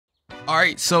All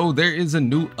right, so there is a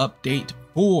new update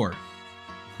for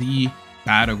the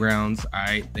Battlegrounds. All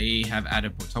right, they have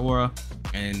added Potora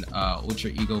and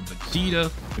Ultra Ego Vegeta,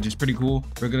 which is pretty cool.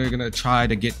 We're gonna try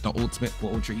to get the ultimate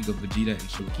for Ultra Ego Vegeta and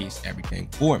showcase everything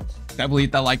for him. Definitely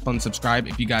hit that like button, subscribe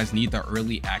if you guys need the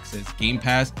early access game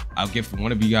pass. I'll give for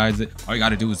one of you guys it. All you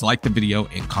gotta do is like the video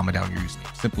and comment down your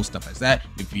username. Simple stuff as that.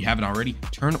 If you haven't already,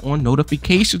 turn on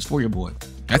notifications for your boy.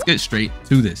 Let's get straight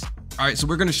to this. All right, so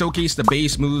we're gonna showcase the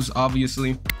base moves.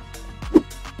 Obviously,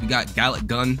 we got Gallic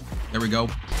Gun. There we go.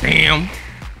 Bam.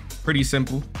 Pretty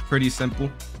simple. Pretty simple.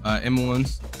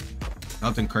 M1s.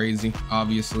 Nothing crazy,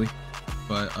 obviously.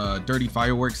 But Dirty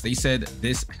Fireworks. They said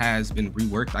this has been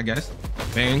reworked, I guess.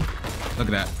 Bang. Look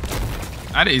at that.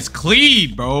 That is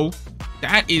clean, bro.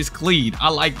 That is clean. I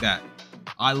like that.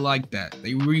 I like that.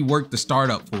 They reworked the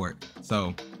startup for it.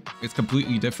 So it's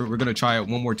completely different. We're gonna try it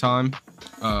one more time.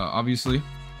 Obviously.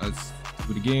 Let's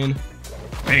do it again.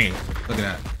 Bang. Look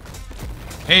at that.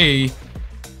 Hey.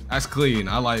 That's clean.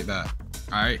 I like that.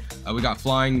 All right. We got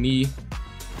Flying Knee.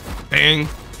 Bang.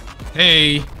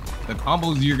 Hey. The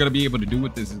combos you're going to be able to do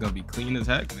with this is going to be clean as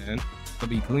heck, man. It's going to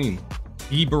be clean.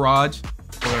 Barrage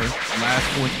for the last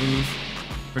fourth move.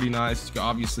 Pretty nice. You can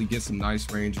obviously get some nice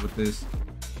range with this.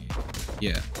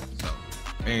 Yeah. So,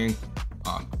 bang.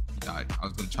 He died. I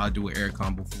was going to try to do an air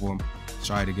combo for him. Let's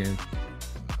try it again.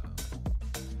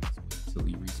 Until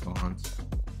he respawns.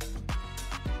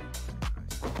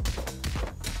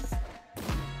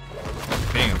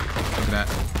 Bam. Look at that.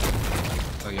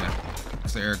 Oh yeah,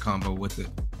 it's the air combo with it.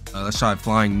 Let's try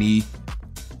Flying Knee.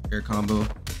 Air combo.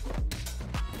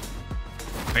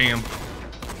 Bam.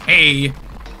 Hey.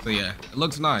 So yeah, it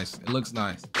looks nice. It looks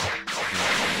nice.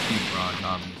 Barrage,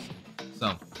 obviously.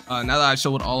 So now that I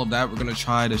showed all of that, we're gonna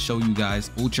try to show you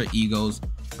guys Ultra Ego's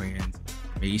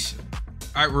transformation.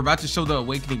 All right, we're about to show the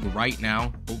awakening right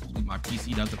now. Hopefully my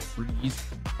PC doesn't freeze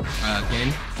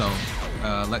again. So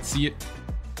let's see it.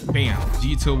 Bam.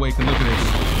 G to awaken. Look at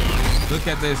this. Look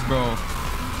at this, bro.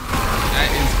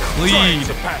 That is clean.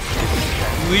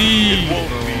 Clean, bro.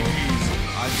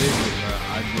 I did it, bro.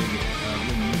 I did it.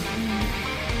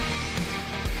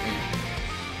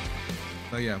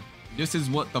 So yeah, this is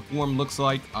what the form looks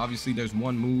like. Obviously, there's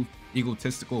one move,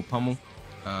 egotistical pummel.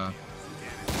 Damn.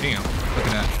 Look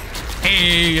at that.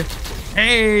 Hey.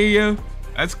 Hey.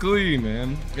 That's clean,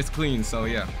 man. It's clean. So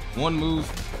yeah, one move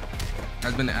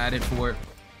has been added for it.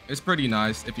 It's pretty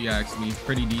nice, if you ask me.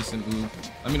 Pretty decent move.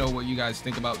 Let me know what you guys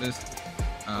think about this.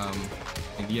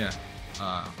 And yeah,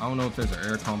 I don't know if there's an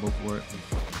air combo for it.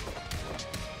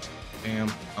 Damn,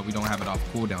 we don't have it off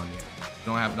cooldown yet. We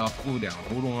don't have it off cooldown.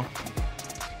 Hold on.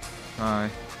 Try.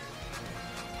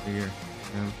 Here.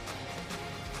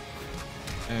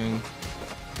 And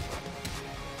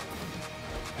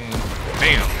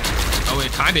bam. Oh,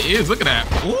 it kind of is. Look at that.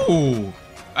 Ooh,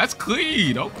 that's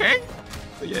clean. Okay.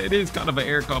 So yeah, it is kind of an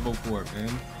air combo for it,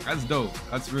 man. That's dope.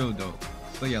 That's real dope.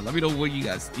 So yeah, let me know what you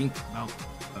guys think about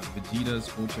Vegeta's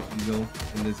Ultra Ego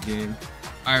in this game.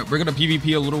 All right, we're gonna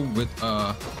PvP a little with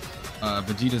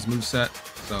Vegeta's moveset.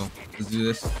 So let's do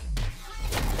this.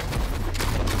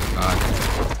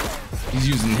 He's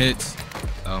using hits,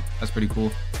 so that's pretty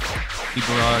cool.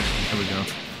 Barrage. There we go.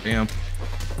 Bam.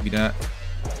 Give me that.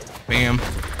 Bam.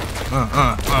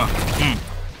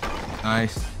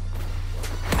 Nice.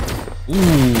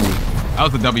 Ooh, that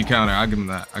was a W counter. I'll give him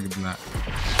that. I'll give him that.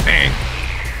 Bang.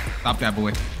 Stop that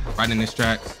boy. Right in his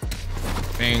tracks.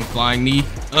 Bang. Flying Knee.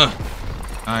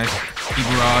 Nice.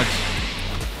 Barrage.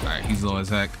 All right, he's low as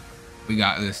heck. We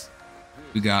got this.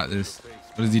 We got this.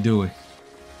 What is he doing?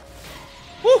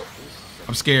 Woo!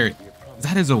 I'm scared. Is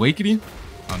that his awakening?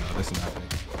 Oh no, this is not big.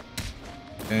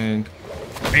 Bang.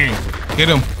 Bang. Get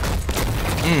him.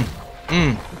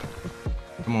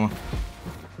 Come on.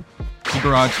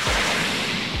 Barrage.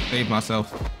 Save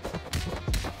myself.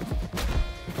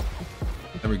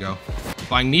 There we go.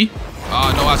 Flying Knee.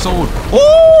 Oh no, I sold.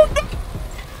 Oh no!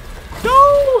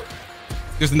 No!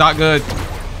 This is not good.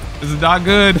 This is not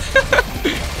good.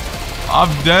 I'm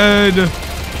dead.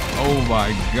 Oh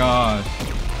my gosh.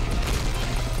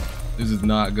 This is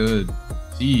not good.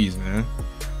 Jeez, man.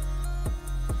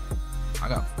 I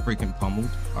got freaking pummeled.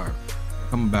 All right,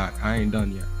 coming back. I ain't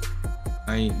done yet.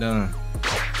 I ain't done.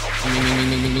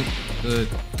 Good.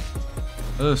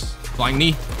 Flying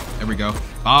Knee. There we go.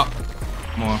 Pop.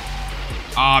 Come on.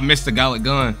 Ah, I missed the Gallic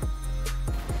Gun.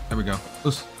 There we go.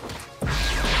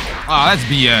 Ah, that's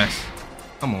BS.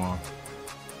 Come on.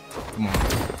 Come on.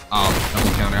 Oh,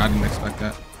 double counter. I didn't expect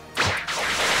that.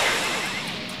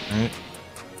 All right.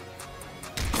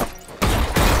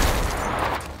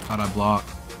 How'd I block?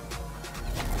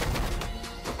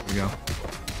 There we go.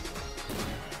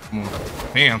 Come on.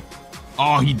 Bam.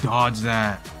 Oh, he dodged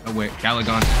that. No way.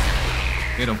 Galagon.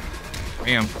 Hit him.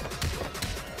 Bam.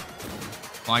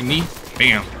 Flying knee.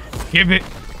 Bam. Give it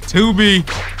to me.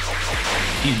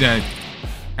 He's dead.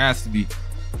 Has to be.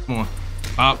 Come on.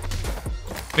 Pop.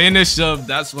 Finish him.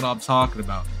 That's what I'm talking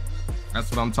about. That's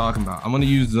what I'm talking about. I'm gonna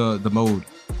use the mode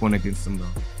going against him though.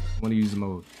 I'm gonna use the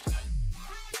mode.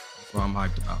 That's what I'm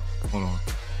hyped about. Hold on.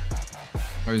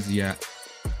 Where is he at?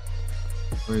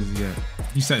 Where is he at?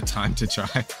 He said time to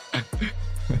try.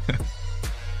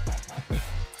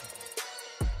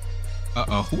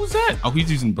 Uh-oh. Who was that? Oh,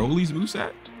 he's using Broly's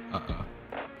moveset? Uh-oh.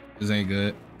 This ain't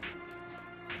good.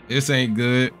 This ain't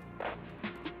good.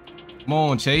 Come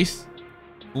on, Chase.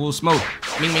 Full smoke.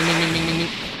 Ming, ming, ming, ming, ming, ming, ming.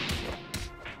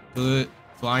 Good.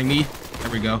 Flying knee.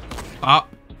 There we go.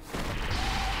 Pop.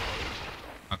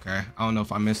 Okay. I don't know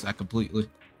if I missed that completely.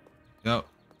 Yep.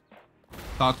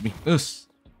 Talk to me. This.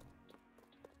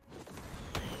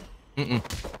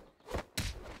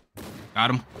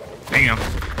 Got him. Bam.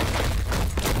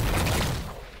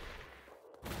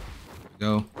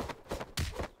 Go.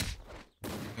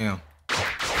 Damn.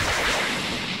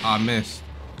 I missed.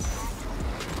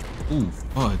 Ooh,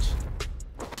 fudge.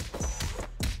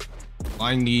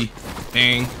 Flying knee.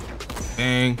 Bang.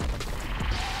 Bang.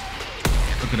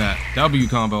 Look at that. W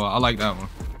combo. I like that one.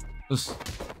 Let's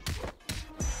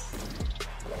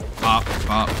pop,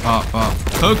 pop, pop, pop.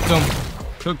 Cooked them.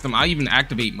 Cooked them. I even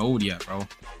activate mode yet, bro.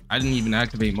 I didn't even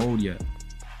activate mode yet.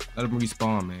 Let him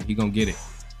respawn, man. He gonna get it.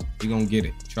 He gonna get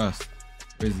it. Trust.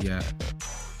 Where's he at?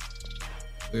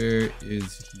 Where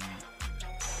is he?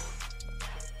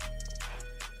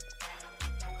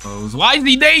 Why is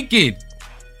he naked?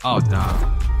 Oh, nah.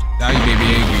 Now you made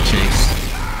me angry, Chase.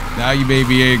 Now you made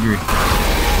me angry.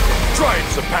 Try and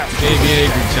surpass you made me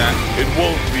angry, chat. It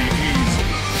won't be easy.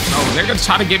 Oh, they're gonna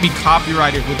try to get me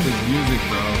copyrighted with this music,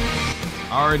 bro.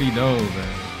 I already know,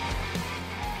 man.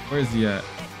 Where is he at?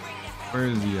 Where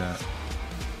is he at?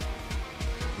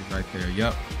 He's right there.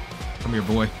 Yep. Come here,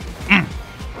 boy. Come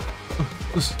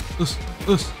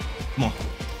on.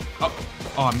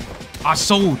 Oh, I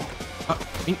sold.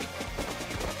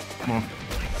 Come on.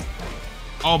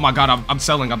 Oh my god, I'm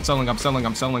selling.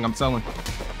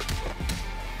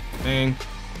 Bang.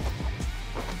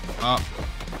 Pop.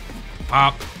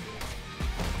 Pop.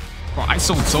 Bro, I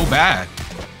sold so bad.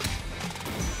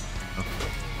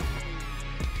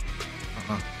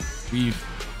 Weave.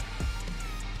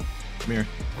 Come here.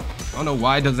 I don't know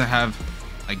why it doesn't have,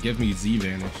 like, give me Z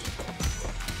vanish.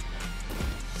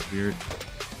 Weird.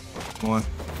 Come on.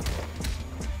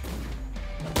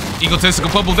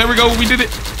 Egotistical bubble. There we go. We did it.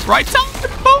 Right time.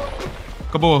 Boom.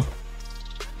 Come on.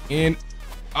 And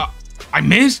I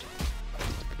missed.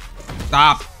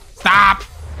 Stop. Stop.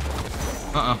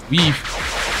 Weave.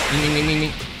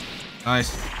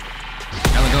 Nice.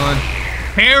 Galagon.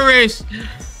 Perish.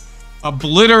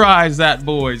 Obliterize that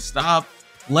boy. Stop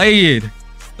playing.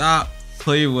 Stop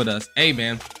playing with us. Hey,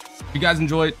 man. If you guys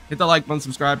enjoyed, hit the like button,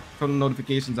 subscribe, turn on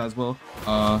notifications as well.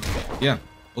 Yeah.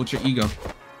 Ultra Ego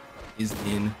is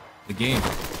in the game.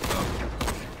 So,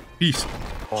 peace.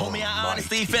 Homie, I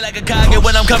honestly feel like a Kage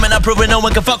when I'm coming up, proving no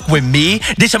one can fuck with me.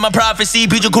 This is my prophecy,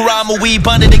 Pichu Kurama, we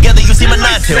bonded together, you see my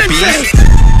nine-tail-piece.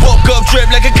 Woke up,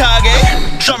 drip like a Kage.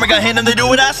 Sharma got hand and they do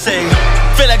what I say.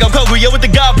 Feel like I'm Kaguya with the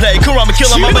god play. Kurama kill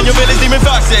him, I'm on your village, demon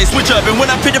fox say. Switch up, and when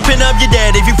I pin the pin up, you're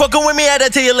dead. If you fucking with me, I'd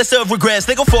tell you less of regrets.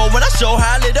 They go forward when I show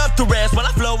how I lit up the rest. When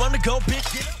I flow, I'm the go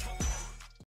bitch.